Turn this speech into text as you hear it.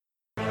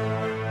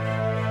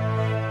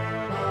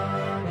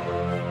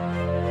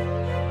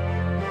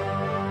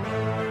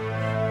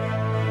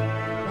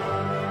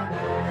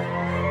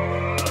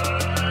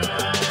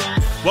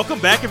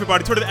Welcome back,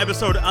 everybody, to another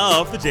episode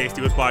of the Jay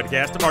Steelers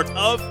Podcast, a part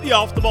of the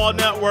Off the Ball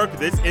Network.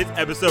 This is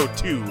episode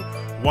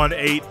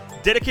 218,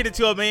 dedicated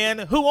to a man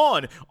who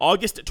on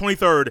August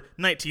 23rd,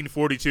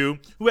 1942,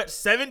 who at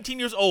 17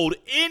 years old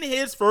in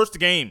his first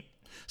game,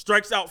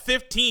 strikes out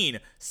 15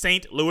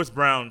 St. Louis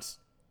Browns,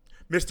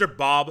 Mr.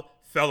 Bob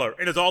Feller.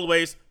 And as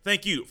always,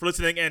 thank you for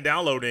listening and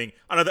downloading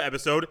another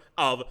episode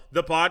of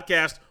the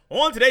podcast.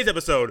 On today's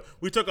episode,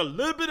 we talk a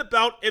little bit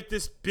about if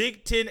this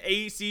Big Ten,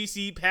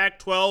 ACC,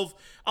 Pac-12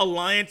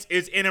 alliance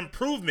is an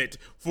improvement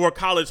for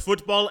college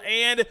football,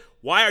 and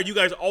why are you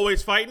guys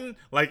always fighting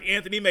like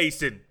Anthony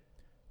Mason?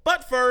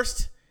 But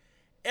first,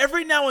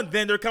 every now and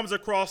then there comes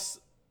across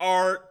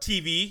our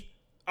TV,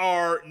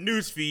 our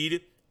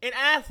newsfeed, an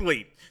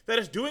athlete that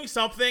is doing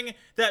something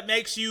that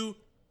makes you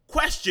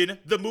question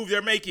the move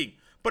they're making.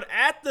 But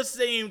at the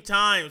same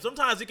time,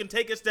 sometimes you can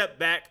take a step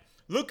back,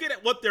 look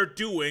at what they're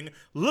doing,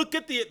 look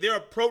at their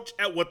approach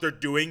at what they're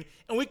doing,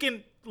 and we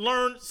can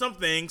learn some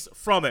things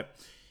from it.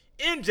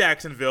 In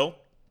Jacksonville,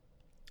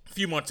 a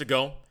few months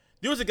ago,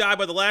 there was a guy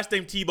by the last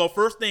name Tebow,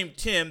 first name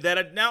Tim, that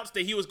announced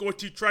that he was going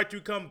to try to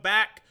come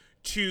back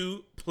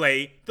to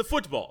play the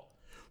football.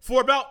 For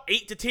about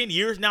 8 to 10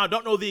 years now, I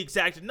don't know the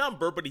exact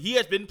number, but he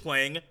has been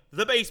playing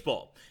the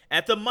baseball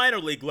at the minor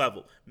league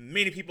level.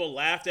 Many people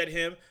laughed at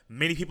him.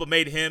 Many people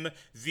made him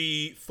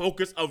the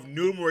focus of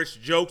numerous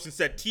jokes and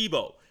said,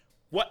 Tebow,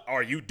 what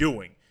are you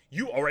doing?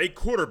 You are a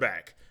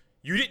quarterback.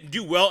 You didn't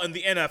do well in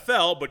the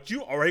NFL, but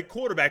you are a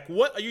quarterback.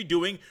 What are you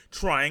doing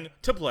trying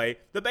to play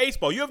the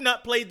baseball? You have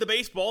not played the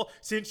baseball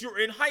since you were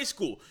in high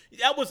school.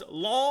 That was a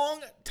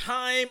long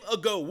time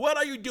ago. What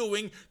are you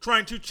doing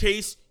trying to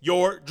chase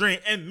your dream?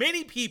 And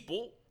many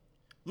people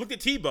looked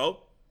at Tebow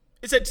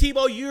and said,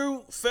 Tebow,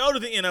 you failed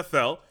in the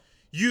NFL.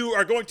 You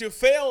are going to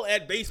fail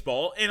at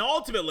baseball, and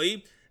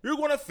ultimately, you're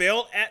going to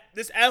fail at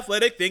this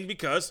athletic thing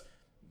because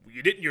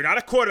you're not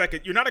a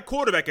quarterback. You're not a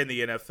quarterback in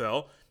the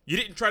NFL. You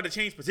didn't try to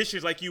change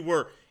positions like you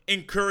were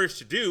encouraged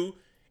to do.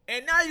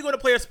 And now you're going to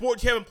play a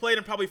sport you haven't played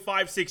in probably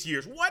 5-6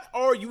 years. What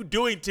are you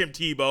doing, Tim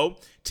Tebow?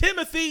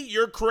 Timothy,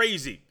 you're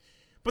crazy.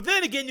 But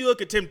then again, you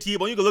look at Tim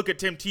Tebow, you can look at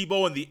Tim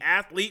Tebow and the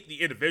athlete,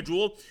 the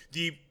individual,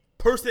 the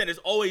person that is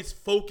always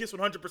focused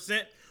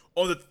 100%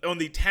 on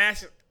the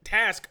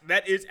task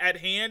that is at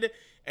hand.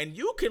 And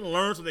you can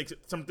learn some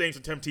things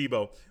from Tim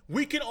Tebow.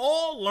 We can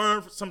all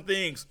learn some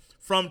things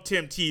from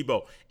Tim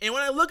Tebow. And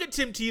when I look at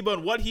Tim Tebow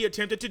and what he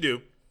attempted to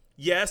do,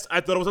 yes, I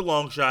thought it was a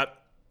long shot.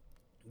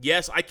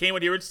 Yes, I came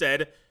in here and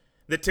said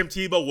that Tim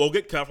Tebow will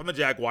get cut from the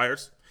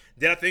Jaguars.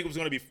 I think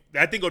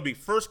it would be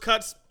first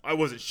cuts. I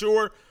wasn't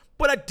sure,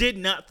 but I did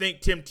not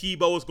think Tim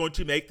Tebow was going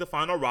to make the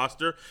final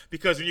roster,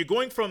 because when you're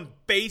going from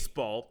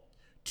baseball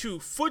to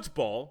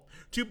football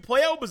to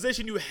play a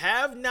position you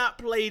have not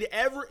played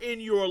ever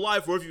in your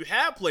life, or if you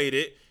have played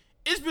it,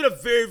 it's been a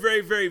very,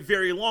 very, very,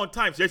 very long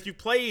time. So if you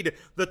played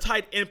the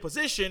tight end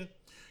position,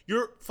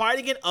 you're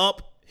fighting an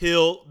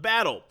uphill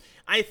battle.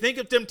 I think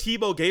if Tim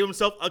Tebow gave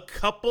himself a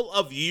couple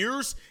of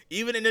years,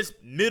 even in his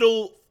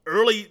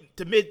early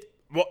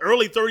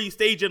 30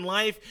 stage in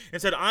life,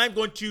 and said, I'm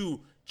going to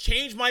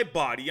change my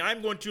body,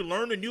 I'm going to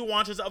learn the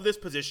nuances of this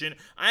position,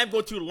 I'm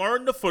going to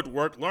learn the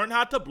footwork, learn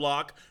how to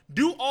block,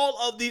 do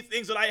all of these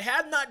things that I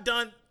have not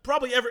done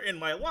probably ever in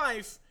my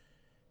life,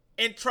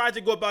 and tried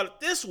to go about it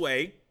this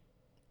way,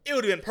 it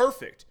would have been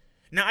perfect.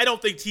 Now, I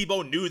don't think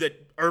Tebow knew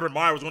that Urban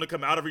Meyer was going to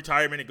come out of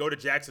retirement and go to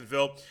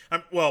Jacksonville.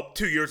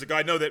 2 years ago.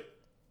 I know that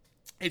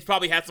he's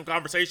probably had some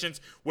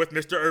conversations with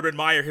Mr. Urban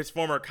Meyer, his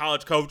former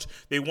college coach.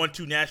 They won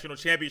 2 national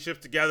championships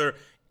together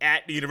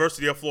at the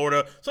University of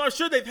Florida. So I'm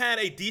sure they've had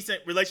a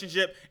decent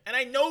relationship. And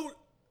I know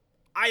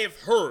I have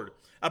heard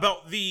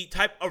about the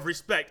type of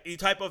respect, the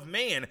type of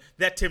man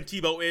that Tim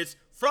Tebow is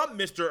from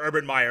Mr.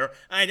 Urban Meyer.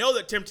 And I know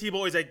that Tim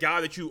Tebow is a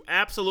guy that you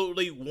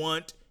absolutely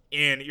want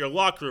in your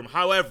locker room.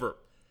 However,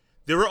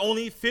 there were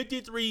only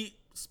 53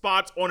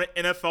 spots on an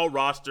NFL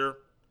roster,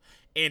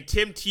 and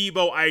Tim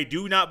Tebow, I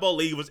do not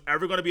believe, was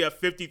ever going to be a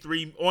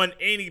 53 on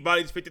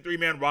anybody's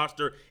 53-man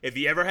roster. If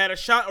he ever had a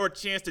shot or a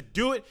chance to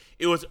do it,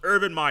 it was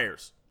Urban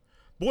Meyer's.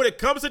 But when it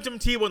comes to Tim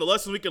Tebow and the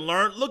lessons we can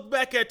learn, look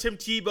back at Tim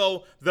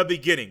Tebow, the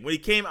beginning, when he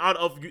came out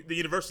of the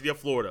University of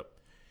Florida.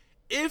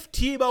 If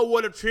Tebow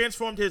would have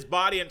transformed his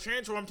body and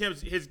transformed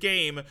his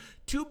game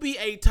to be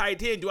a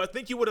tight end, do I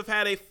think he would have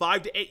had a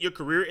 5 to 8 year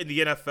career in the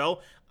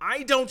NFL?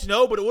 I don't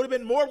know, but it would have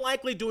been more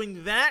likely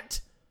doing that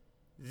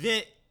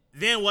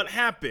than what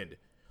happened.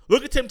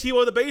 Look at Tim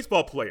Tebow, the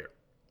baseball player.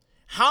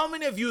 How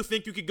many of you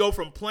think you could go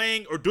from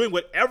playing or doing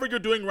whatever you're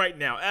doing right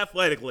now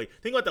athletically?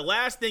 Think about the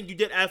last thing you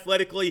did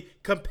athletically,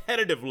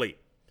 competitively.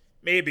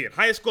 Maybe in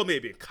high school,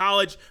 maybe in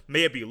college,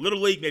 maybe little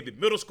league, maybe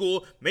middle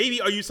school.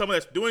 Maybe are you someone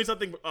that's doing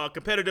something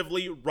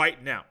competitively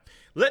right now?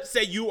 Let's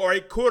say you are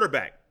a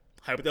quarterback.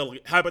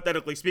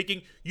 Hypothetically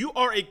speaking, you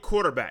are a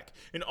quarterback.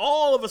 And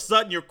all of a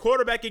sudden, your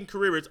quarterbacking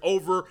career is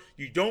over.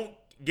 You don't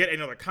get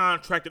another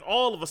contract. And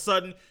all of a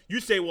sudden, you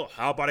say, well,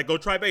 how about I go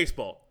try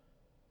baseball?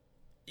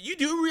 You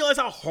do realize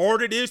how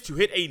hard it is to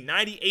hit a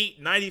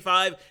 98,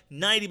 95,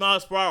 90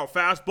 miles per hour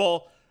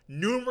fastball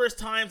numerous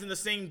times in the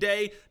same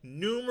day,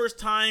 numerous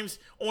times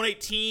on a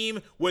team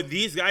where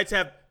these guys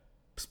have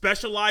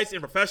specialized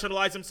and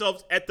professionalized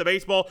themselves at the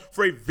baseball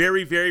for a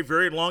very, very,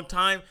 very long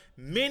time.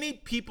 Many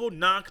people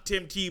knock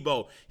Tim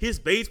Tebow. His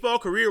baseball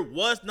career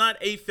was not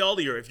a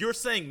failure. If you're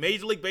saying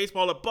Major League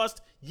Baseball a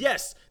bust,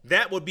 yes,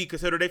 that would be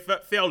considered a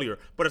failure.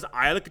 But as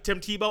I look at Tim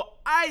Tebow,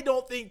 I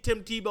don't think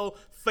Tim Tebow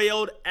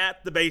failed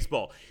at the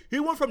baseball. He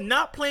went from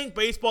not playing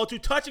baseball to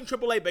touching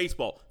AAA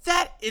baseball.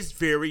 That is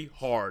very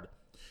hard.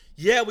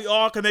 Yeah, we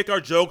all can make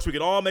our jokes. We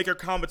can all make our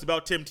comments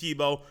about Tim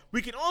Tebow.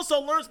 We can also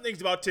learn some things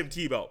about Tim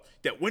Tebow.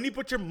 That when you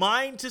put your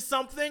mind to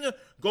something,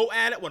 go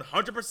at it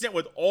 100%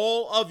 with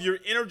all of your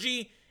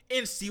energy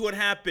and see what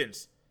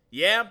happens.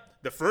 Yeah,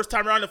 the first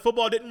time around the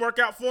football didn't work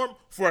out for him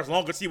for as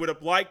long as he would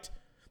have liked.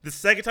 The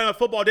second time the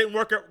football didn't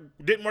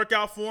work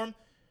out for him.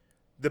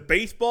 The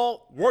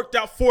baseball worked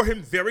out for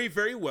him very,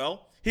 very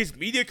well. His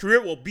media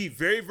career will be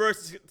very, very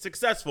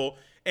successful.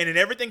 And in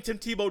everything Tim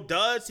Tebow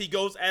does, he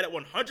goes at it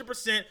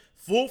 100%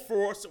 full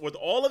force with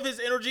all of his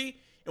energy.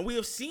 And we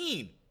have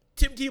seen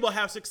Tim Tebow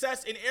have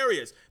success in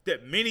areas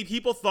that many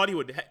people thought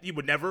he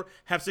would never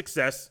have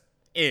success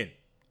in.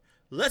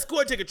 Let's go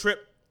ahead and take a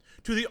trip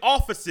to the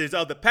offices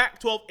of the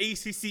Pac-12,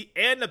 ACC,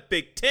 and the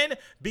Big Ten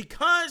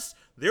because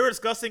they're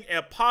discussing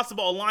a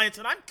possible alliance.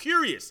 And I'm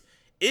curious,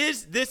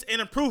 is this an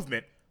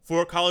improvement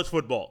for college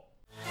football?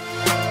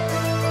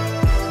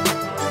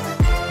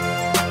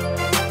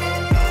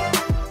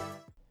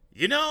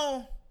 You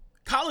know,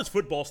 college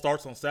football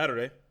starts on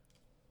Saturday.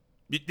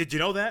 Did you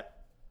know that?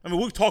 I mean,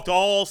 we've talked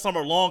all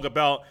summer long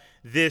about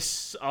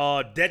this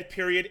dead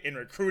period in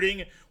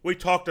recruiting. We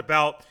talked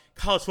about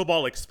college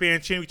football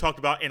expansion. We talked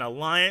about an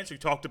alliance. We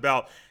talked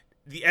about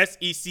the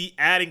SEC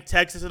adding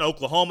Texas and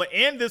Oklahoma.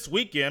 And this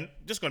weekend,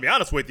 just going to be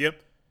honest with you,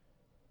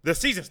 the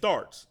season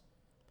starts.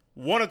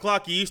 1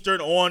 o'clock Eastern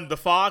on the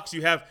Fox.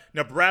 You have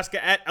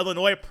Nebraska at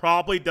Illinois.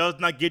 Probably does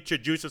not get your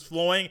juices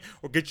flowing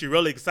or get you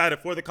really excited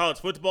for the college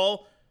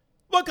football.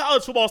 But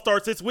college football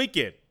starts this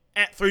weekend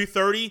at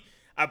 3:30.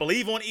 I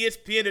believe on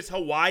ESPN it's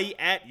Hawaii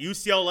at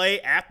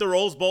UCLA at the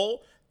Rose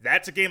Bowl.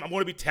 That's a game I'm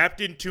going to be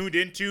tapped in, tuned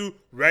into,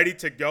 ready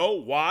to go.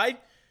 Why?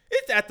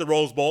 It's at the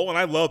Rose Bowl, and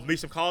I love me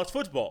some college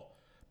football.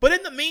 But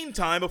in the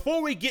meantime,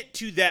 before we get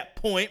to that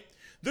point,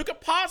 there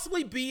could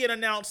possibly be an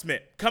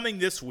announcement coming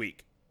this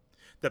week.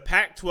 The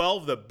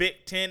Pac-12, the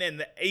Big Ten, and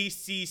the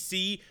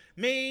ACC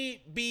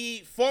may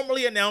be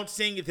formally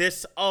announcing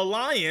this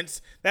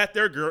alliance that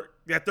they're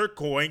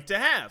going to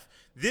have.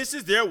 This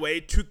is their way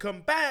to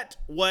combat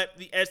what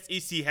the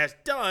SEC has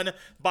done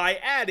by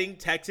adding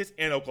Texas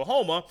and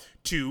Oklahoma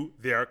to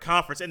their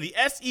conference. And the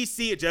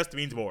SEC, it just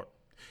means more.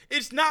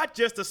 It's not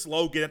just a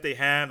slogan that they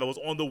have that was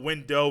on the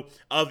window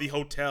of the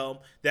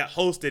hotel that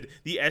hosted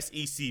the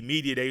SEC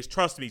Media Days.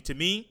 Trust me, to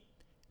me,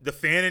 the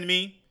fan in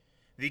me,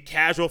 the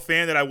casual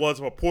fan that I was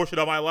for a portion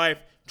of my life,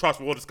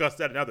 trust me, we'll discuss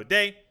that another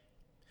day.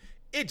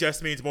 It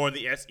just means more in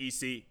the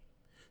SEC.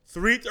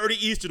 3:30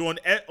 Eastern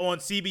on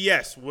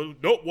CBS.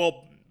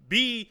 Will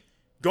be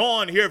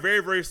gone here very,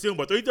 very soon.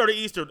 But 3:30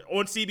 Eastern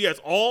on CBS.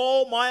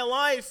 All my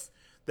life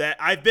that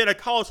I've been a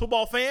college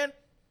football fan,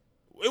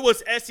 it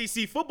was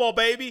SEC football,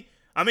 baby.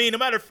 I mean, no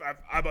matter if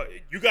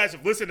you guys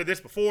have listened to this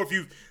before, if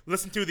you've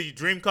listened to the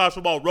Dream College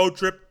Football Road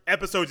Trip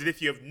episodes, and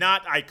if you have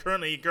not, I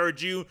currently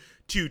encourage you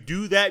to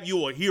do that. You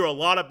will hear a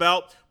lot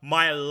about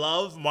my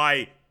love,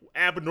 my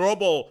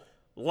abnormal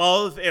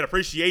love and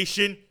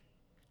appreciation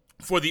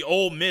for the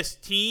Ole Miss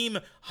team.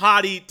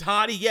 Hotty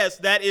toddy, yes,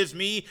 that is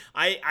me.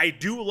 I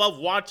do love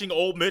watching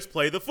Ole Miss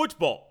play the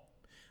football.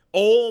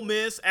 Ole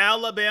Miss,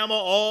 Alabama,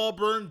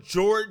 Auburn,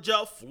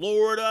 Georgia,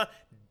 Florida,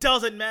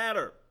 doesn't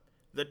matter.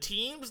 The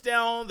teams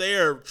down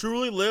there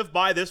truly live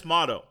by this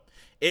motto.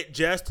 It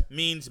just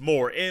means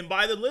more. And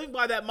by the living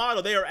by that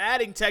motto, they are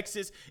adding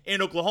Texas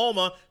and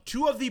Oklahoma,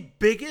 two of the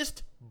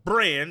biggest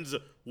brands,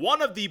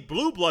 one of the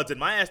blue bloods in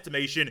my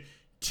estimation,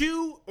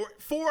 2 or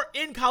 4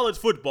 in college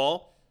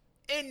football.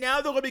 And now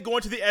they're going to be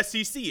going to the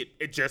SEC.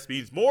 It just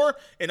means more.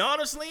 And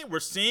honestly, we're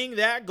seeing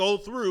that go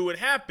through and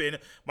happen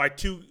by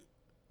two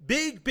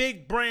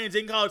big brands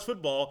in college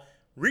football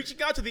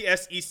reaching out to the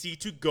SEC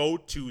to go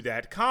to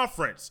that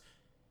conference.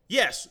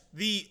 Yes,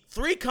 the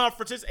 3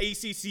 conferences,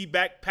 ACC,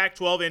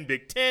 Pac-12, and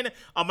Big Ten,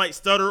 I might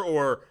stutter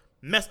or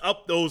mess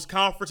up those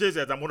conferences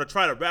as I'm going to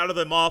try to rattle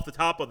them off the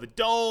top of the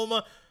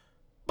dome,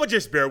 but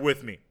just bear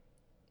with me.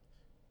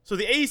 So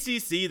the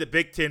ACC, the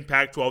Big Ten,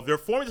 Pac-12, they're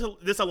forming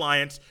this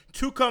alliance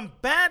to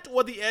combat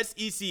what the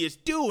SEC is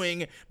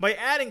doing by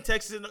adding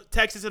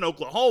Texas and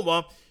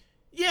Oklahoma.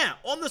 Yeah,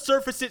 on the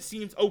surface it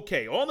seems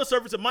okay. On the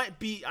surface it might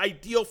be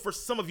ideal for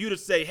some of you to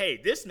say, hey,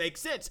 this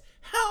makes sense.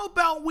 How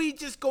about we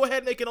just go ahead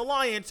and make an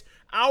alliance?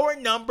 Our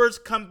numbers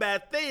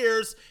combat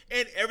theirs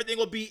and everything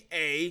will be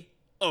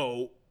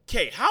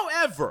A-OK.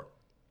 However,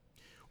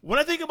 when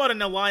I think about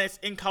an alliance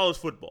in college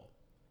football,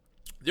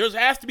 there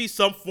has to be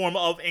some form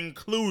of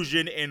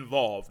inclusion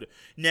involved.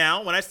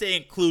 Now, when I say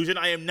inclusion,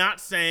 I am not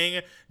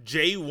saying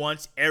Jay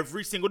wants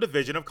every single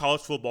division of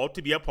college football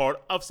to be a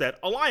part of said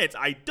alliance.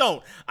 I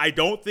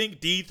don't think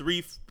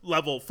D3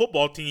 level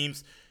football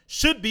teams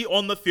should be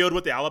on the field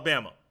with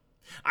Alabama.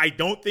 I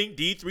don't think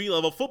D3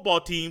 level football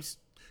teams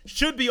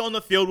should be on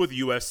the field with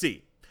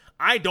USC.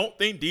 I don't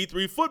think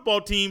D3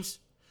 football teams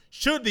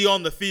should be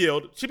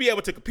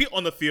able to compete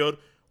on the field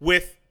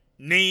with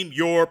name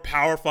your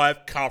Power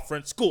 5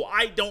 conference school.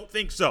 I don't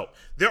think so.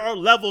 There are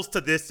levels to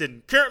this,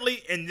 and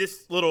currently in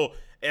this little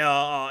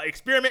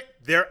experiment,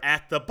 they're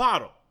at the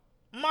bottom.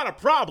 Not a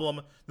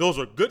problem. Those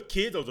are good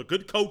kids. Those are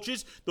good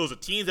coaches. Those are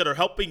teams that are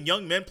helping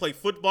young men play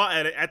football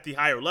at the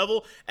higher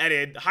level, at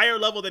a higher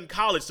level than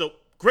college. So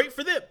great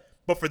for them.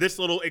 But for this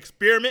little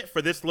experiment,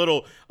 for this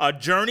little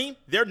journey,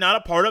 they're not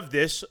a part of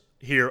this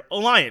here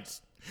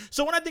alliance.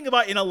 So when I think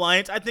about an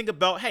alliance, I think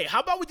about, hey,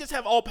 how about we just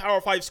have all Power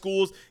 5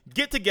 schools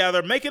get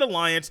together, make an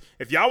alliance.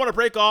 If y'all want to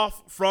break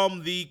off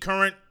from the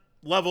current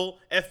level,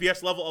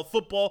 FBS level of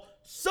football,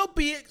 so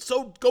be it.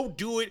 So go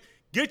do it.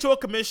 Get to a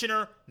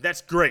commissioner.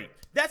 That's great.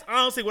 That's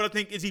honestly what I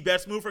think is the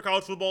best move for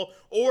college football,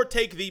 or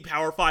take the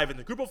Power 5 and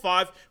the Group of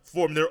 5,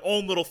 form their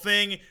own little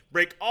thing,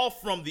 break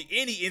off from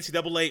any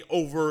NCAA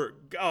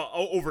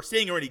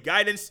overseeing or any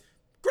guidance.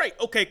 Great.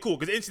 Okay, cool.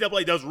 Because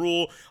NCAA does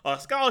rule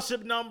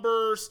scholarship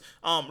numbers,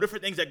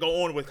 different things that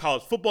go on with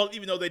college football,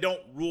 even though they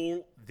don't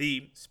rule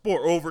the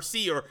sport, or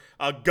oversee or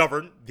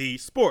govern the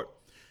sport.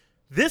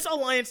 This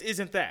alliance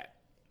isn't that.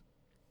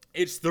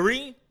 It's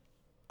 3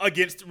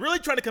 against really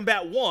trying to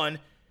combat 1,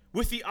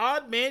 with the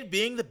odd man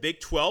being the Big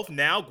 12,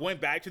 now going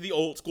back to the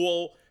old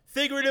school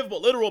figurative but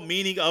literal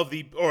meaning of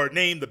the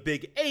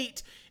Big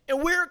 8,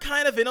 and we're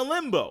kind of in a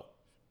limbo.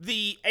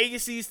 The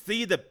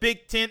ACC, the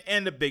Big 10,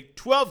 and the Big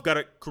 12 got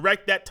it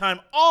correct that time,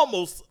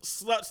 almost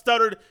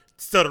stuttered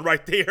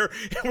right there,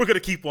 and we're going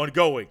to keep on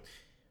going.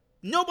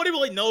 Nobody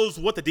really knows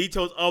what the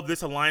details of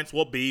this alliance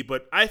will be,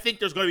 but I think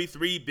there's going to be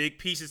 3 big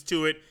pieces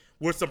to it,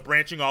 with some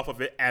branching off of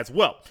it as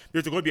well.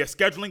 There's going to be a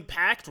scheduling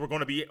pact. We're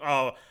going to be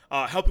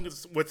helping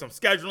us with some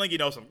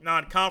scheduling, some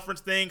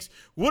non-conference things.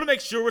 We want to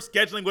make sure we're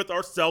scheduling with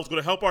ourselves,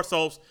 going to help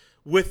ourselves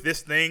with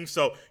this thing.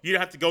 So you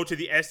don't have to go to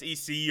the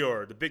SEC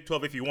or the Big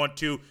 12 if you want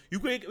to.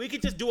 We can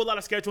just do a lot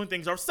of scheduling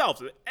things ourselves.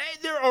 And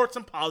there are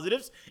some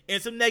positives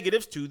and some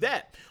negatives to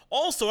that.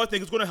 Also, I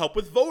think it's going to help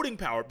with voting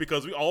power,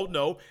 because we all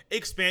know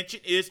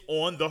expansion is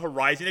on the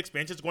horizon.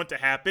 Expansion is going to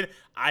happen.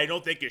 I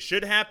don't think it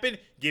should happen.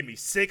 Give me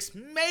 6,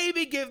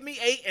 maybe give me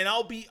 8, and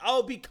I'll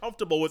be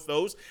comfortable with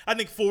those. I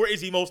think 4 is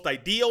the most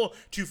ideal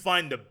to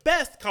find the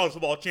best college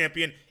football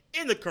champion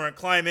in the current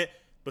climate.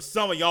 But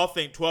some of y'all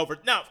think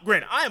 12 now,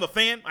 granted, I am a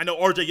fan. I know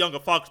RJ Young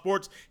of Fox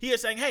Sports. He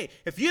is saying, hey,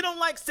 if you don't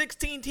like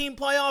 16-team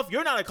playoff,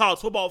 you're not a college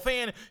football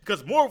fan,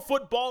 because more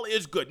football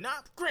is good. Now,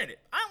 granted,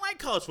 I like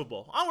college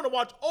football. I want to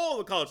watch all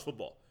the college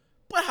football.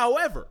 But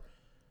however,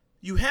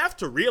 you have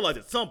to realize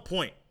at some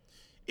point,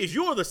 if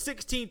you're the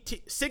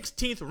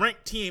 16th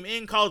ranked team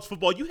in college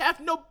football, you have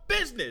no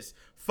business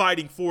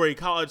fighting for a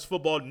college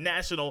football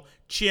national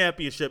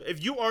championship.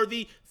 If you are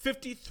the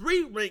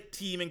 53 ranked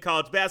team in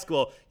college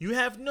basketball, you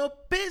have no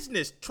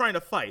business trying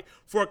to fight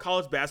for a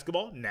college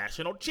basketball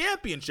national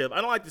championship. I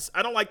don't like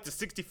the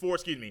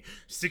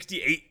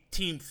 68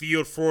 team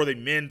field for the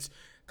men's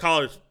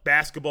college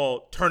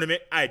basketball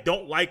tournament. I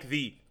don't like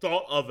the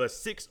thought of a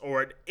 6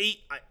 or an 8.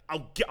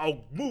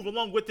 I'll move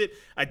along with it.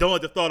 I don't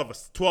like the thought of a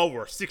 12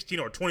 or 16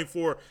 or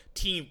 24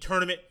 team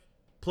tournament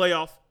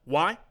playoff.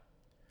 Why?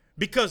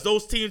 Because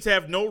those teams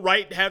have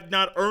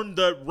not earned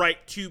the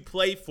right to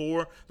play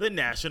for the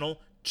national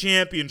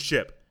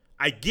championship.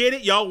 I get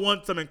it, y'all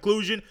want some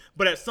inclusion,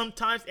 but at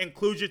sometimes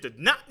inclusion does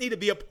not need to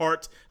be a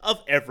part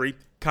of every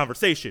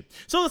conversation.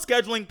 So the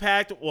scheduling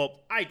pact, well,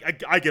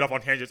 I get off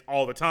on tangents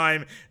all the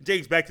time.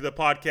 Jake's back to the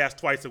podcast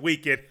twice a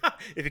week, and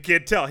if you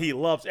can't tell, he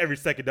loves every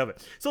second of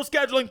it. So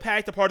scheduling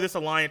pact, a part of this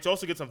alliance,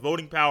 also get some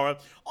voting power.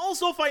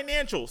 Also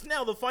financials.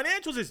 Now, the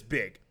financials is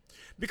big,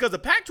 because the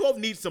Pac-12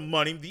 needs some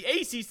money, the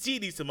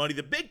ACC needs some money,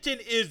 the Big 10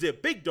 is the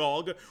big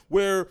dog,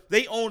 where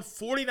they own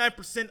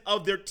 49%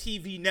 of their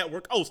TV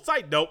network. Oh,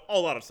 side note, a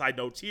lot of side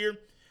notes here.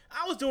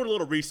 I was doing a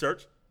little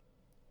research.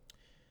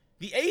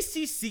 The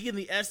ACC and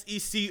the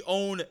SEC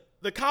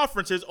the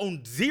conferences own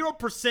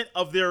 0%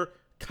 of their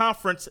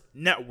conference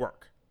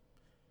network.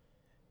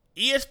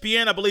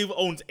 ESPN, I believe,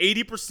 owns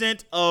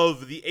 80%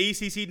 of the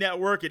ACC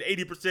network and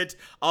 80%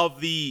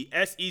 of the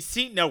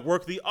SEC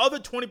network. The other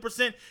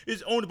 20%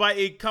 is owned by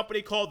a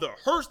company called the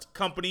Hearst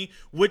Company,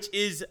 which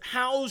is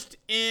housed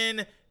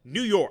in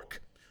New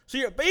York. So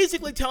you're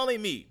basically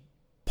telling me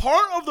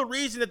part of the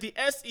reason that the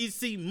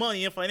SEC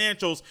money and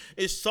financials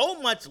is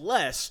so much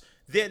less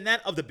than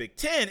that of the Big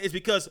 10 is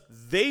because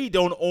they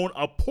don't own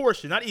a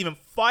portion, not even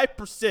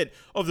 5%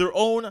 of their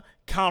own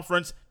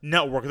conference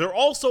network. They're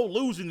also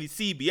losing the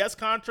CBS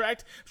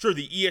contract. I'm sure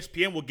the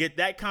ESPN will get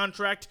that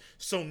contract.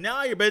 So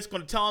now you're basically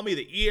going to tell me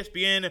that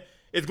ESPN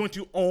is going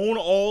to own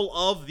all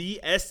of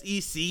the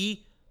SEC,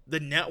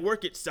 the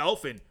network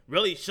itself, and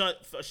really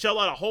shell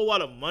out a whole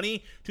lot of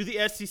money to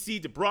the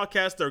SEC to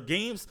broadcast their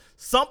games.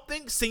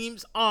 Something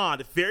seems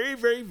odd. Very,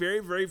 very, very,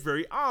 very,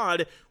 very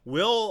odd.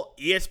 Will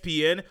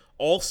ESPN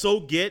also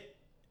get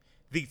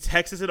the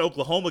Texas and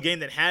Oklahoma game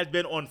that has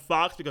been on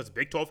Fox because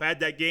Big 12 had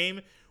that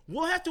game?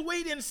 We'll have to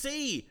wait and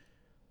see.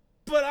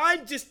 But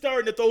I'm just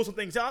starting to throw some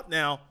things out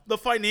now. The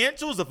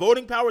financials, the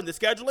voting power, and the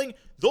scheduling,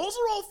 those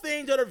are all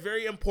things that are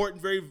very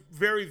important, very,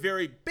 very,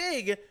 very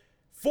big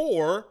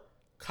for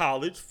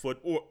college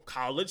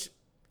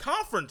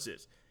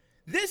conferences.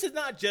 This is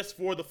not just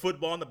for the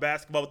football and the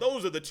basketball.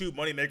 Those are the two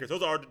moneymakers.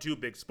 Those are the two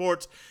big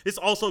sports. This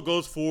also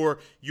goes for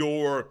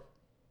your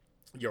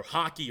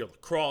hockey, your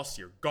lacrosse,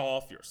 your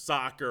golf, your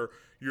soccer,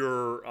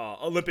 your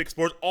Olympic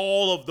sports,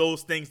 all of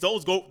those things.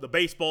 Those go, the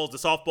baseballs, the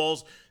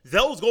softballs,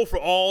 those go for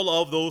all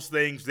of those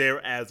things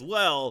there as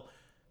well.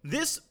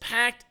 This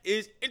pact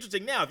is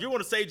interesting. Now, if you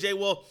want to say, Jay,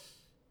 well,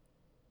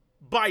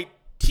 by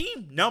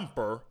team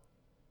number,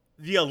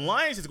 the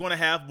Alliance is going to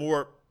have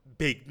more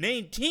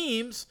big-name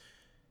teams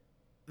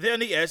than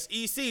the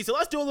SEC. So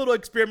let's do a little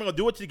experiment. We'll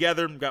do it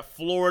together. We've got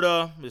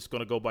Florida. I'm just going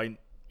to go by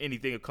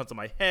anything that comes to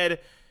my head.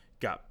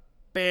 Got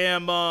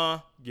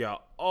Bama,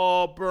 got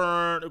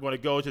Auburn. We're going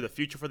to go to the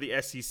future for the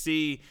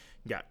SEC.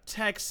 Got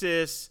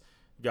Texas,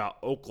 got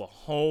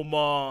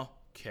Oklahoma.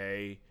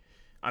 Okay,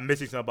 I'm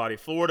missing somebody.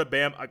 Florida,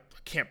 Bama. I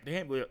can't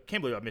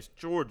believe I missed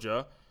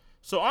Georgia.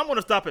 So I'm going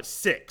to stop at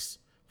 6.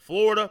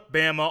 Florida,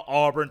 Bama,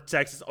 Auburn,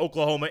 Texas,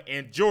 Oklahoma,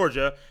 and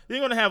Georgia. Then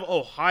you're going to have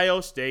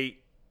Ohio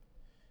State.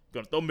 You're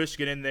going to throw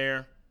Michigan in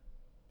there.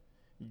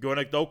 You're going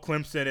to throw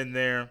Clemson in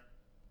there.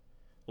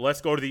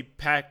 Let's go to the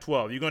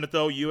Pac-12. You're going to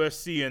throw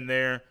USC in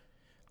there.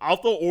 I'll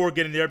throw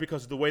Oregon in there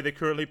because of the way they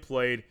currently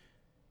played.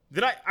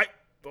 Then I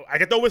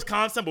could throw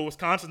Wisconsin, but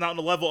Wisconsin's not on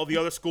the level of the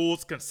other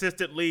schools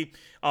consistently.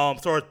 As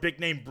far as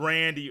big name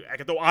brand, I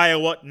could throw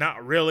Iowa,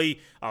 not really.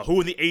 Who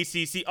in the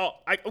ACC?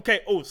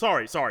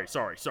 Sorry.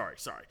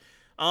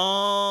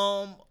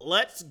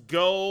 Let's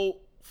go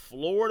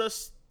Florida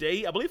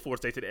State. I believe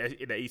Florida State's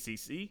in the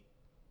ACC.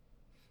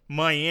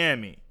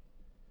 Miami.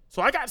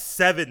 So I got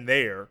 7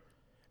 there.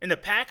 In the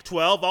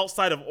Pac-12,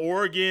 outside of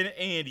Oregon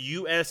and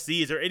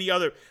USC, is there any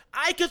other?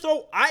 I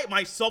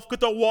myself could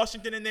throw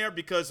Washington in there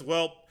because,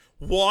 well,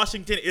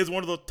 Washington is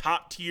one of the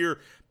top tier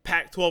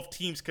Pac-12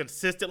 teams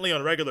consistently on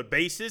a regular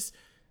basis.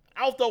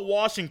 I'll throw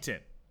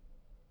Washington.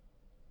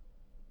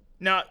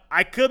 Now,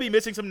 I could be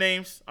missing some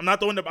names. I'm not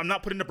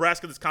putting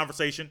Nebraska in this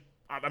conversation.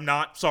 I'm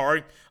not.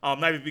 Sorry.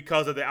 Maybe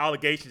because of the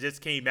allegations that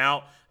just came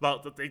out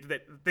about the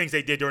things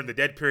they did during the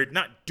dead period.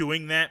 Not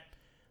doing that.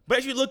 But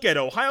as you look at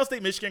Ohio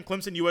State, Michigan,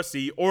 Clemson,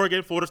 USC,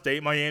 Oregon, Florida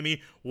State,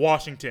 Miami,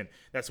 Washington.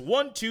 That's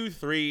 1, 2,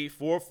 3,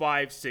 4,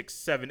 5, 6,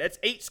 7. That's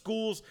 8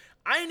 schools.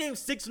 I named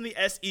 6 from the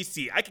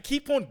SEC. I could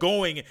keep on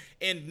going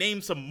and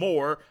name some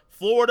more.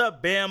 Florida,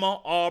 Bama,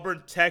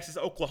 Auburn, Texas,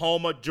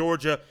 Oklahoma,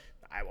 Georgia.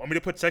 I want me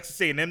to put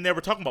Texas A&M there. We're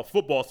talking about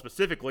football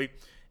specifically.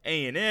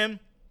 A&M,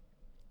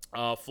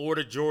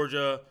 Florida,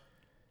 Georgia,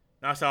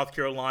 not South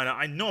Carolina.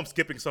 I know I'm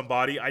skipping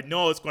somebody. I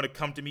know it's going to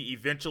come to me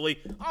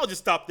eventually. I'll just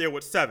stop there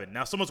with 7.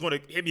 Now, someone's going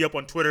to hit me up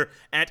on Twitter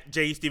at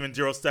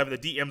jsteven07. The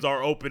DMs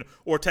are open.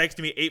 Or text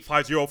me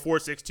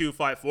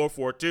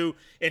 850-462-5442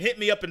 and hit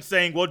me up and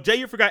saying, well, Jay,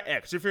 you forgot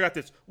X. You forgot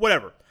this.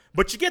 Whatever.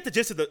 But you get the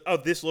gist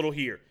of this little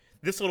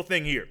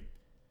thing here.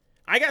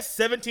 I got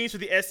 7 teams for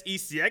the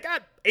SEC. I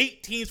got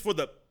 8 teams for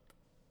the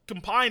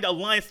combined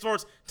alliance as far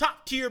as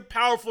top-tier,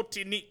 powerful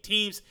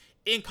teams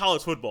in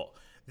college football.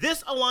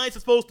 This alliance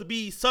is supposed to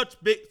be such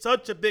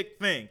a big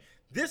thing.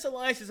 This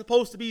alliance is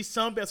supposed to be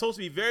something that's supposed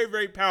to be very,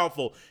 very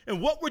powerful.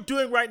 And what we're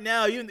doing right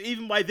now,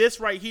 even by this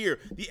right here,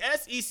 the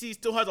SEC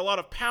still has a lot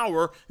of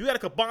power. You got to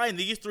combine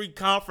these 3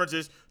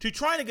 conferences to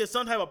try to get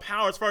some type of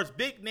power as far as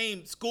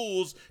big-name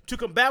schools to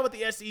combat what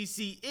the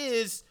SEC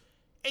is,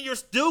 and you're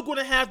still going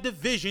to have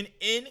division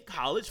in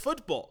college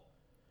football.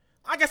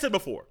 Like I said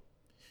before,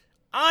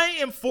 I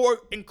am for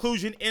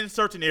inclusion in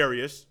certain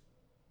areas.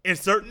 In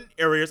certain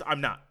areas,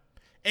 I'm not.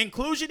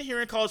 Inclusion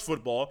here in college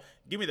football,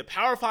 give me the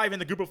Power 5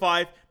 and the Group of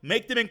 5,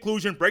 make them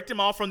inclusion, break them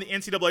off from the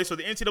NCAA so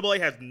the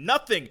NCAA has no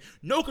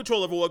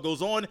control over what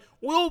goes on,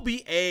 will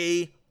be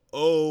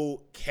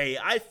A-okay.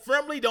 I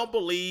firmly don't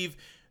believe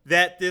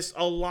that this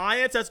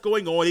alliance that's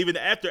going on, even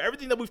after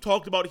everything that we've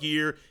talked about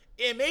here,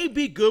 it may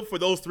be good for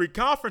those 3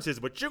 conferences,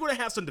 but you're going to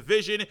have some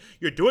division.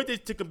 You're doing this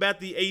to combat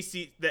the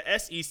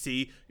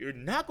SEC. You're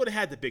not going to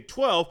have the Big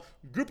 12.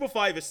 Group of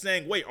 5 is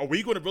saying, wait, are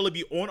we going to really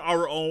be on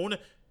our own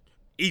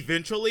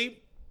eventually?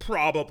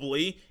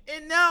 Probably.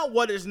 And now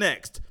what is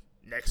next?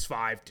 Next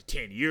 5 to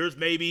 10 years,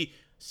 maybe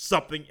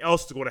something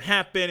else is going to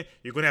happen.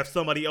 You're going to have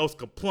somebody else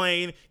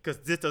complain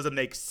because this doesn't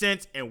make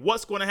sense. And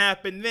what's going to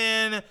happen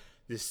then?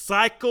 The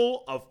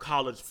cycle of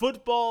college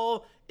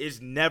football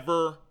is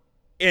never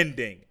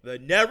ending. The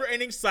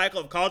never-ending cycle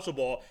of college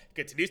football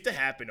continues to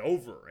happen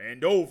over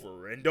and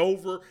over and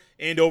over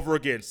and over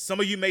again.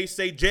 Some of you may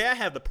say, Jay, I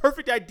have the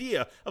perfect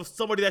idea of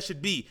somebody that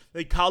should be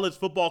the college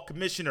football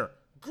commissioner.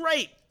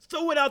 Great.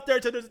 Throw it out there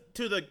to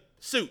the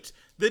suits,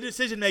 the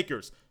decision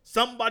makers.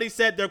 Somebody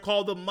said they're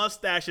called the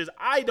mustaches.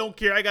 I don't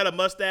care. I got a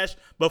mustache.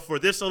 But for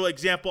this little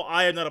example,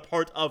 I am not a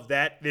part of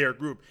their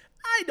group.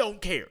 I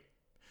don't care.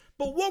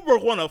 But what we're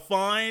going to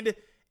find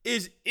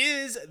is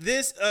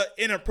this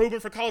an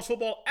improvement for college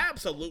football?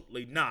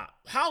 Absolutely not.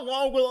 How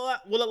long will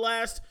it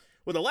last?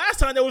 Well, the last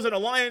time there was an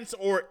alliance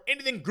or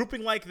anything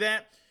grouping like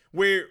that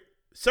where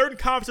certain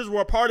conferences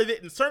were a part of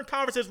it and certain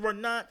conferences were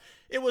not.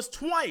 It was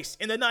twice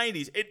in the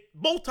 90s.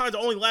 Both times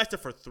only lasted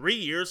for 3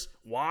 years.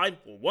 Why?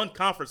 Well, one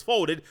conference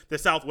folded, the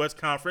Southwest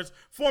Conference,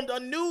 formed a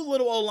new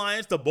little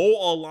alliance, the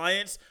Bowl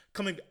Alliance,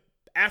 coming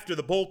after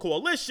the Bowl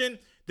Coalition.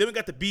 Then we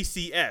got the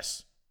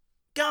BCS.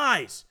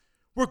 Guys,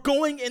 we're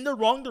going in the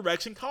wrong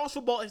direction. College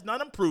football is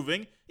not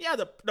improving. Yeah,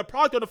 the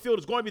product on the field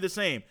is going to be the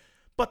same.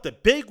 But the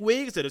big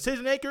wigs, the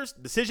decision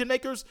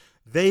makers,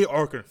 they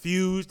are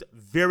confused,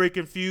 very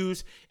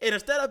confused. And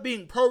instead of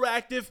being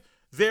proactive,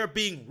 they're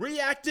being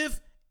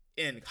reactive.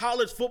 In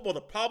college football,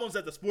 the problems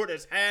that the sport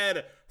has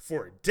had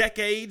for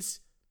decades,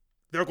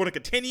 they're going to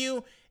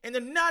continue. And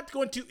they're not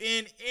going to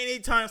end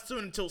anytime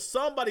soon until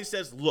somebody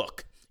says,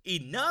 look,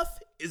 enough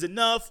is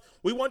enough.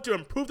 We want to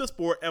improve the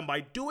sport. And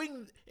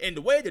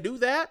the way to do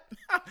that,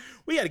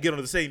 we got to get on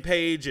the same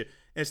page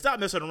and stop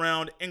messing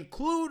around.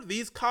 Include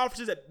these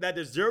conferences that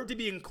deserve to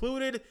be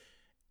included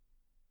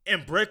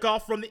and break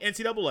off from the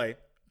NCAA.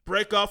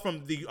 Break off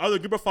from the other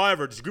group of five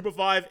or just group of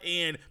five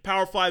and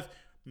Power Five.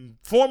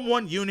 Form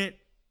one unit.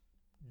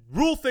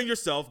 Rule thing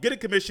yourself. Get a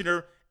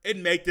commissioner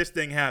and make this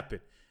thing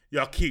happen.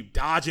 Y'all keep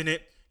dodging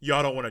it.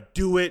 Y'all don't want to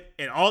do it.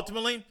 And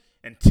ultimately,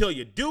 until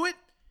you do it,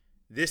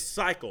 this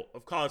cycle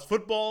of college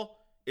football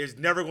is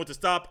never going to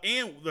stop.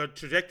 And the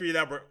trajectory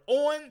that we're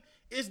on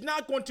is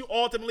not going to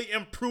ultimately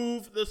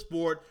improve the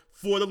sport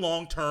for the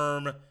long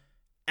term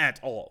at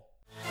all.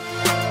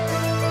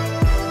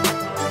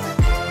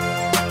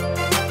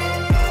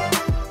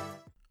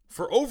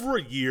 For over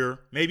a year,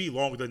 maybe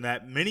longer than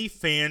that, many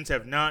fans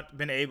have not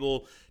been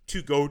able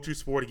to go to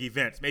sporting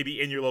events.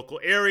 Maybe in your local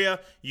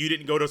area, you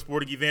didn't go to a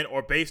sporting event,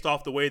 or based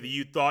off the way that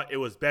you thought it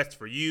was best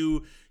for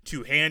you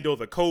to handle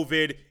the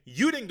COVID,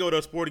 you didn't go to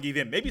a sporting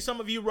event. Maybe some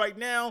of you right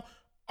now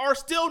are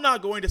still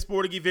not going to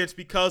sporting events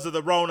because of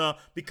the Rona,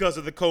 because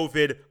of the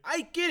COVID.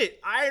 I get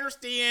it. I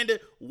understand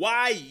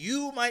why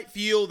you might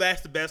feel that's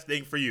the best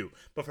thing for you.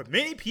 But for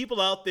many people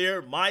out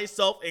there,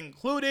 myself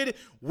included,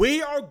 we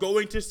are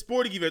going to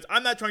sporting events.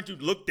 I'm not trying to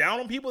look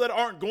down on people that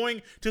aren't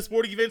going to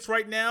sporting events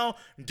right now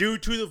due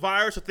to the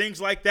virus or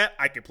things like that.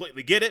 I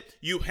completely get it.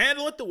 You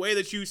handle it the way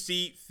that you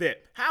see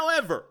fit.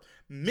 However,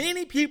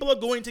 many people are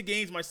going to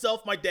games.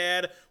 Myself, my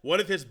dad, one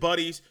of his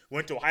buddies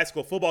went to a high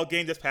school football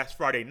game this past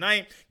Friday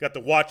night. Got to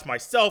watch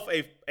myself,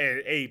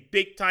 a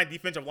big-time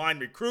defensive line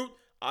recruit.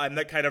 I'm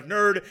that kind of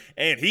nerd,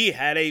 and he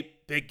had a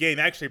big game.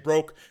 Actually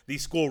broke the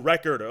school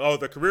record,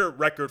 the career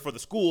record for the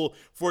school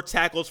for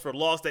tackles for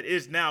loss. That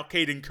is now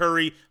Caden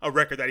Curry, a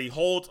record that he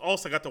holds.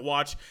 Also got to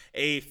watch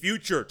a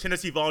future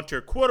Tennessee Volunteer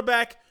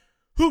quarterback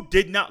who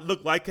did not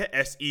look like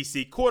a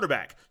SEC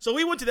quarterback. So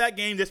we went to that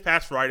game this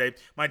past Friday.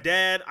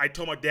 I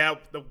told my dad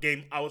the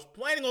game I was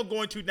planning on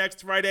going to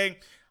next Friday,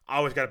 I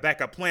always got a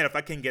backup plan. If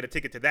I can't get a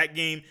ticket to that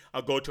game,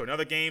 I'll go to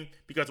another game.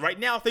 Because right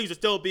now, things are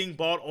still being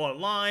bought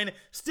online.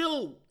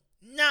 Still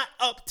not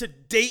up to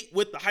date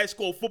with the high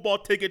school football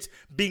tickets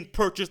being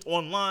purchased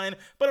online.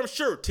 But I'm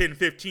sure 10,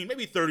 15,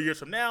 maybe 30 years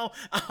from now,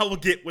 I will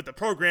get with the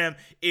program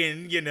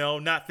and,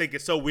 not think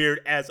it's so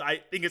weird as I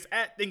think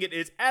it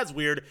is as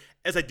weird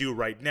as I do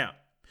right now.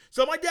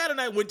 So my dad and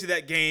I went to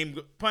that game,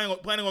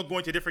 planning on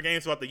going to different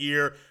games throughout the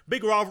year.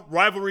 Big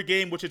rivalry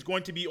game, which is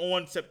going to be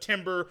on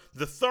September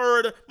the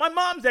 3rd. My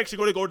mom's actually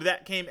going to go to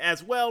that game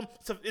as well.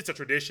 So it's a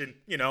tradition,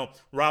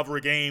 rivalry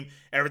game.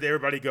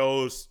 Everybody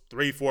goes,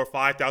 3,000, 4,000,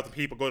 5,000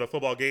 people go to a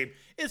football game.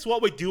 It's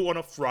what we do on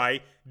a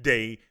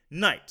Friday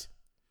night.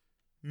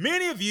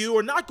 Many of you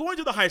are not going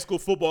to the high school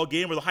football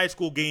game or the high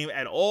school game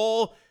at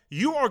all.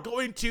 You are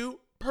going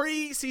to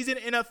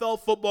preseason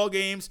NFL football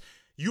games.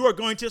 You are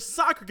going to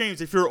soccer games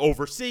if you're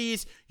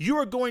overseas. You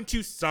are going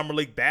to summer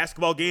league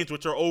basketball games,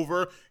 which are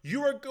over.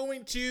 You are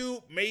going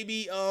to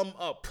maybe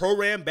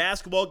pro-am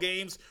basketball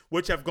games,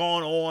 which have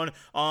gone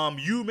on.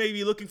 You may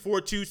be looking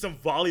forward to some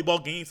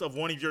volleyball games of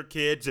one of your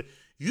kids.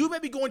 You may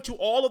be going to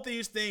all of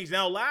these things.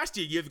 Now, last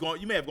year,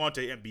 you may have gone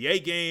to an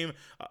NBA game,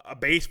 a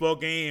baseball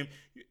game,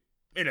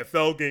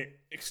 NFL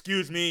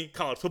game,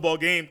 college football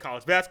game,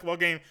 college basketball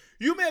game.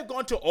 You may have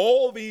gone to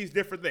all these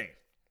different things.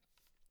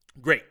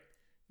 Great.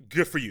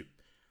 Good for you.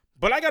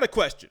 But I got a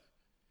question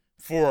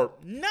for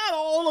not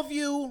all of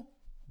you,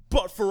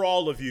 but for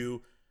all of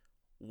you.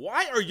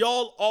 Why are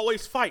y'all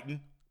always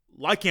fighting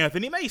like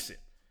Anthony Mason?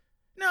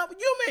 Now,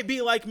 you may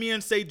be like me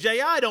and say,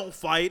 Jay, I don't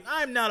fight.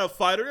 I'm not a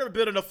fighter. Never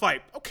been in a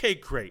fight. Okay,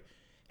 great.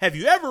 Have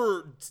you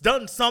ever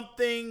done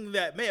something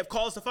that may have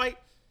caused a fight?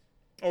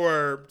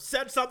 Or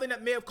said something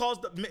that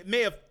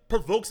may have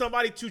provoked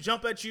somebody to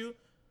jump at you,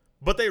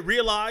 but they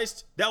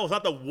realized that was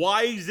not the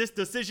wisest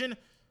decision,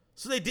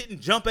 so they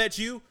didn't jump at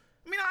you?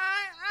 I mean,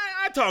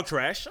 I talk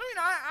trash.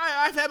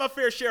 I've had my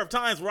fair share of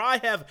times where I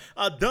have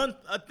done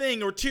a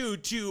thing or two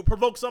to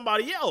provoke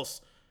somebody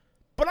else.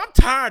 But I'm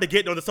tired of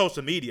getting on the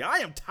social media. I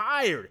am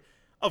tired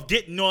of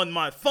getting on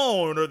my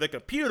phone or the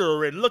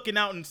computer and looking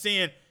out and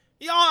seeing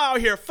y'all out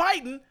here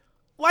fighting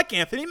like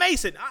Anthony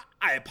Mason.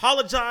 I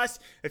apologize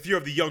if you're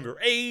of the younger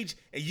age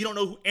and you don't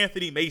know who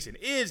Anthony Mason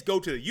is. Go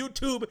to the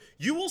YouTube.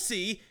 You will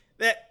see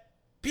that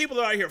people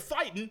are out here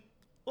fighting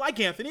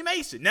like Anthony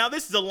Mason. Now,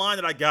 this is a line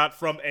that I got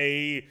from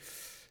a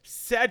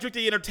Cedric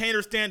the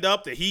Entertainer stand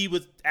up that he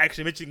was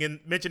actually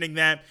mentioning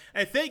that.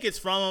 I think it's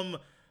from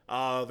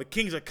the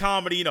Kings of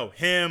Comedy,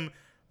 him,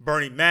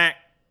 Bernie Mac,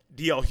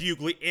 D.L.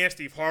 Hughley, and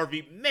Steve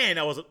Harvey. Man,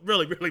 that was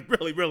really, really,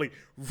 really, really,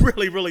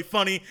 really, really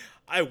funny.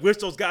 I wish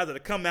those guys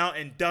had come out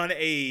and done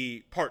a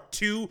part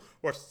 2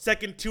 or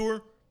second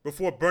tour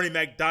before Bernie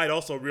Mac died.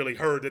 Also really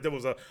heard that there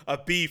was a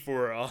beef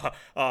where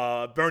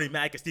Bernie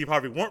Mac and Steve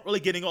Harvey weren't really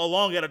getting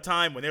along at a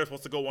time when they were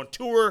supposed to go on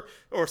tour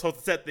or supposed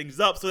to set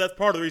things up. So that's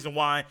part of the reason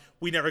why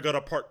we never got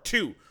a part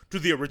 2 to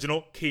the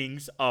original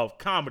Kings of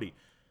Comedy.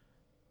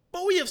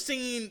 But we have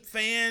seen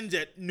fans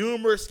at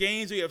numerous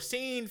games. We have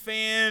seen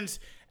fans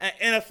at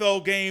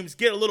NFL games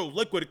get a little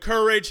liquid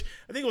courage.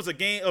 I think it was a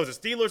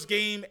Steelers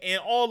game,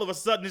 and all of a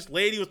sudden this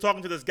lady was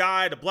talking to this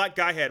guy. The black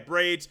guy had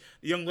braids.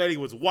 The young lady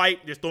was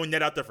white, just throwing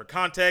that out there for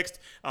context.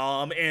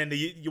 And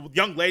the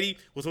young lady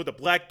was with the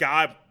black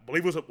guy, I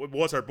believe it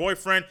was her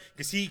boyfriend,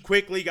 because he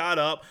quickly got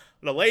up.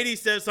 The lady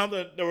said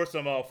something. There were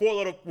some 4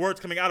 little words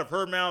coming out of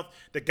her mouth.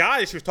 The guy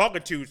that she was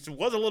talking to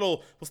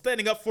was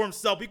standing up for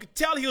himself. You could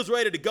tell he was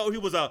ready to go. He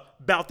was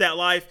about that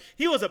life.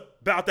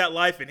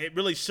 And it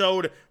really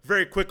showed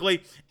very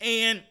quickly.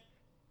 And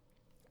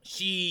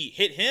she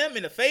hit him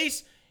in the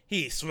face.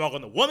 He swung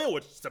on the woman,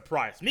 which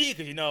surprised me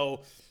because,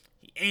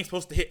 he ain't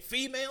supposed to hit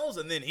females.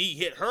 And then he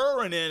hit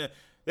her, and then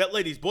that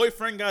lady's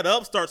boyfriend got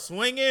up, started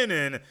swinging,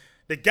 and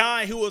the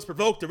guy who was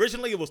provoked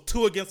originally, it was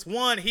 2 against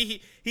 1.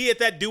 He hit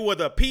that dude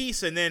with a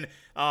piece, and then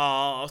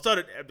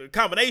started the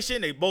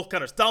combination. They both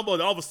kind of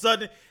stumbled, and all of a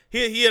sudden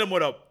he hit him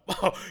with a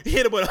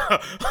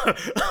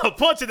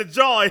punch in the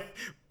jaw.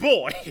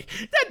 Boy,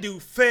 that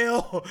dude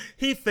fell.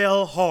 He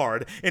fell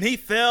hard, and he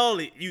fell.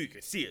 You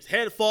could see his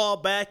head fall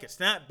back and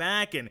snap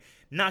back and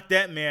knock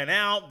that man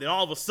out. Then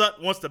all of a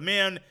sudden, once the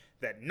man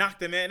that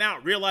knocked the man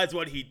out realized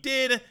what he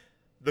did,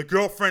 the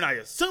girlfriend, I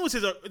assume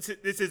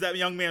this is that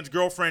young man's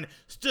girlfriend,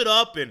 stood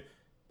up, and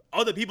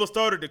other people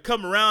started to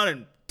come around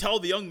and tell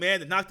the young man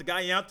to knock the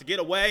guy out to get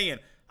away.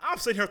 And I'm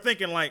sitting here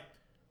thinking, like,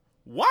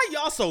 why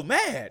y'all so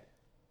mad?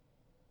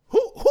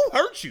 Who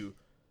hurt you?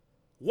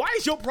 Why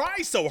is your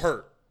pride so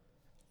hurt?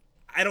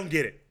 I don't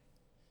get it.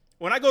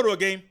 When I go to a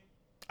game,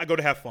 I go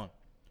to have fun.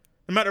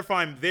 No matter if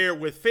I'm there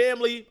with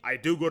family, I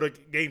do go to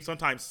games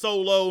sometimes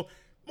solo,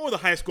 more the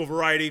high school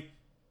variety.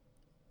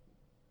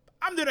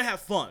 I'm there to have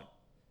fun.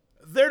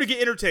 There to get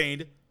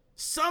entertained.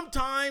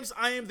 Sometimes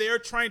I am there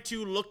trying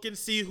to look and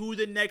see who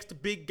the next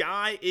big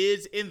guy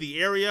is in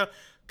the area.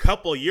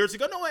 Couple of years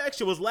ago, no,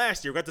 actually it was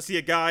last year, got to see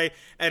a guy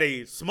at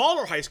a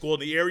smaller high school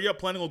in the area,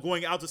 planning on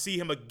going out to see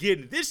him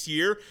again this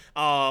year.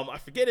 I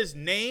forget his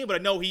name, but I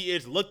know he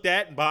is looked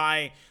at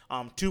by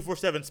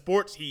 247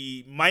 Sports.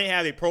 He might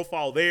have a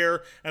profile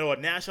there. I know a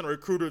national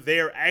recruiter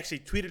there actually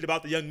tweeted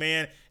about the young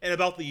man and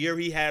about the year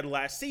he had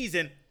last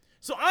season.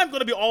 So I'm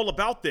going to be all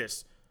about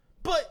this.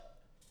 But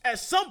at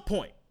some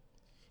point,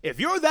 if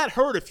you're that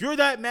hurt, if you're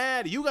that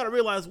mad, you got to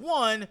realize,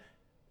 1,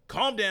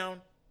 calm down,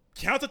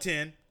 count to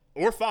 10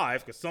 or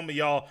 5, because some of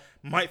y'all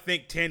might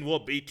think 10 will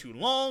be too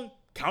long.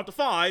 Count to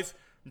 5,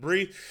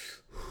 breathe,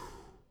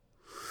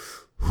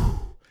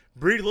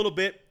 breathe a little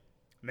bit,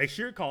 make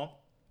sure you're calm,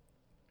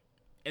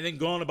 and then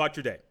go on about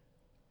your day.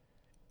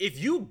 If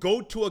you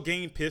go to a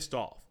game pissed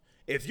off,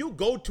 if you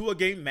go to a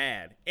game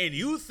mad, and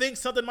you think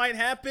something might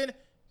happen,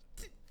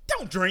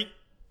 don't drink.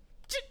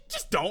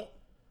 Just don't.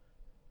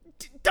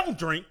 Don't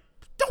drink.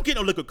 Don't get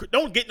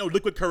no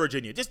liquid courage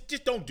in you.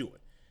 Just don't do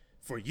it.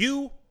 For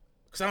you,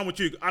 because I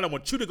don't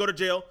want you to go to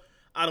jail.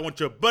 I don't want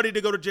your buddy to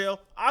go to jail.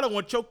 I don't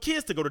want your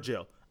kids to go to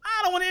jail.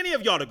 I don't want any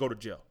of y'all to go to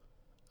jail.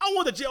 I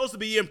want the jails to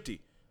be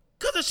empty.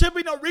 Because there should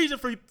be no reason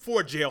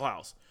for a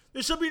jailhouse.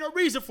 There should be no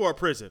reason for a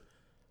prison.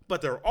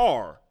 But there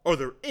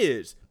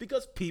is,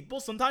 because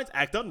people sometimes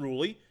act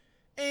unruly,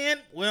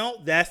 and,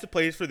 well, that's the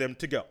place for them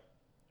to go.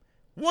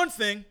 One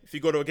thing, if you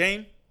go to a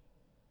game,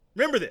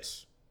 remember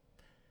this.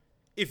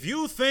 If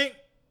you think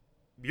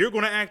you're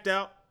going to act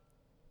out,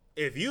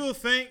 if you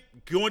think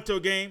going to a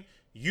game,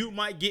 you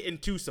might get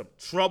into some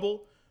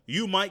trouble,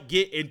 you might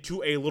get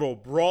into a little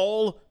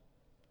brawl,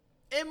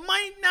 it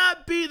might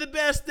not be the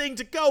best thing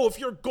to go if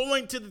you're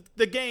going to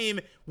the game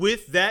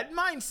with that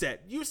mindset.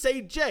 You say,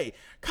 Jay,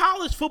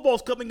 college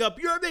football's coming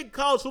up. You're a big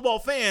college football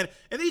fan,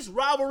 and these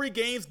rivalry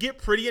games get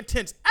pretty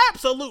intense.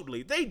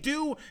 Absolutely. They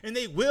do, and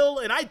they will,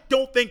 and I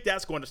don't think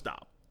that's going to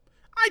stop.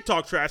 I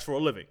talk trash for a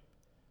living.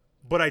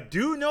 But I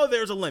do know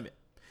there's a limit.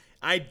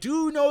 I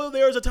do know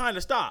there's a time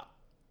to stop.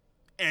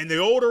 And the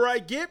older I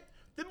get,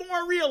 the more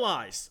I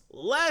realize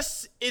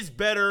less is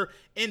better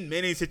in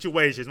many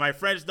situations. My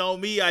friends know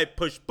me. I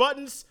push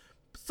buttons,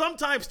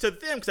 sometimes to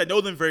them because I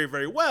know them very,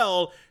 very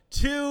well,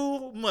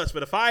 too much.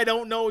 But if I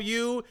don't know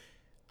you,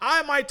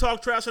 I might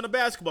talk trash on the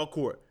basketball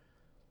court.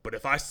 But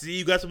if I see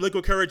you got some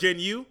liquid courage in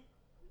you,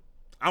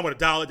 I'm going to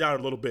dial it down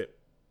a little bit.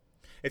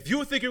 If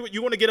you think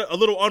you want to get a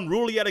little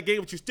unruly at a game,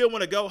 but you still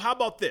want to go, how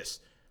about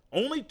this?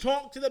 Only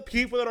talk to the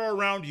people that are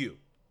around you.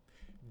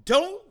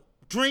 Don't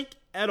drink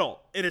at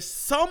all. And if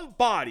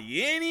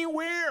somebody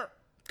anywhere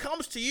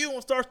comes to you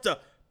and starts to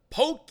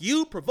poke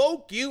you,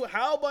 provoke you,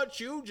 how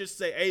about you just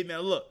say, hey, man,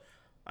 look,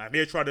 I'm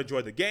here trying to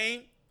enjoy the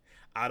game.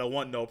 I don't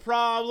want no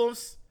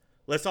problems.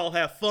 Let's all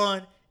have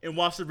fun and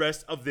watch the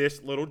rest of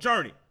this little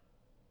journey.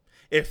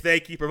 If they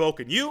keep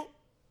provoking you,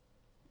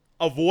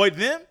 avoid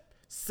them,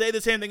 say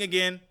the same thing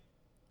again,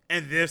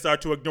 and then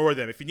start to ignore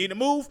them. If you need to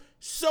move,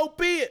 so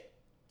be it.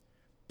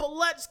 But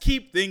let's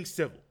keep things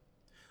civil.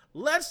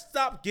 Let's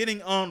stop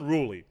getting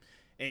unruly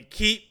and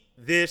keep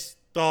this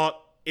thought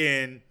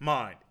in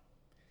mind.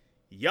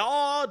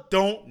 Y'all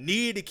don't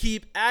need to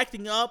keep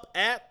acting up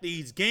at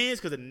these games,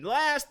 because the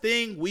last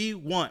thing we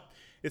want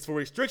is for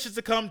restrictions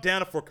to come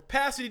down and for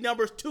capacity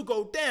numbers to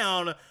go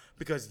down,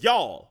 because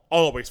y'all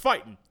always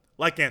fighting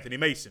like Anthony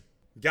Mason.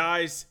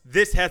 Guys,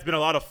 this has been a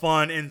lot of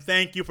fun, and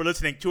thank you for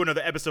listening to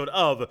another episode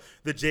of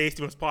the Jay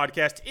Stevens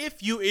Podcast.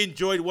 If you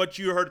enjoyed what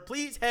you heard,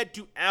 please head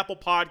to Apple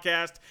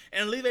Podcast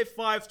and leave a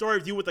 5-star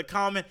review with a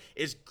comment.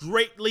 It's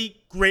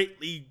greatly,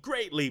 greatly,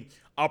 greatly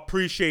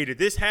appreciated.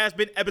 This has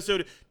been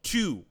episode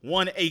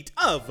 218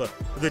 of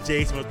the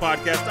Jay Stevens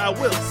Podcast. I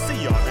will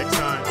see y'all next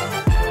time.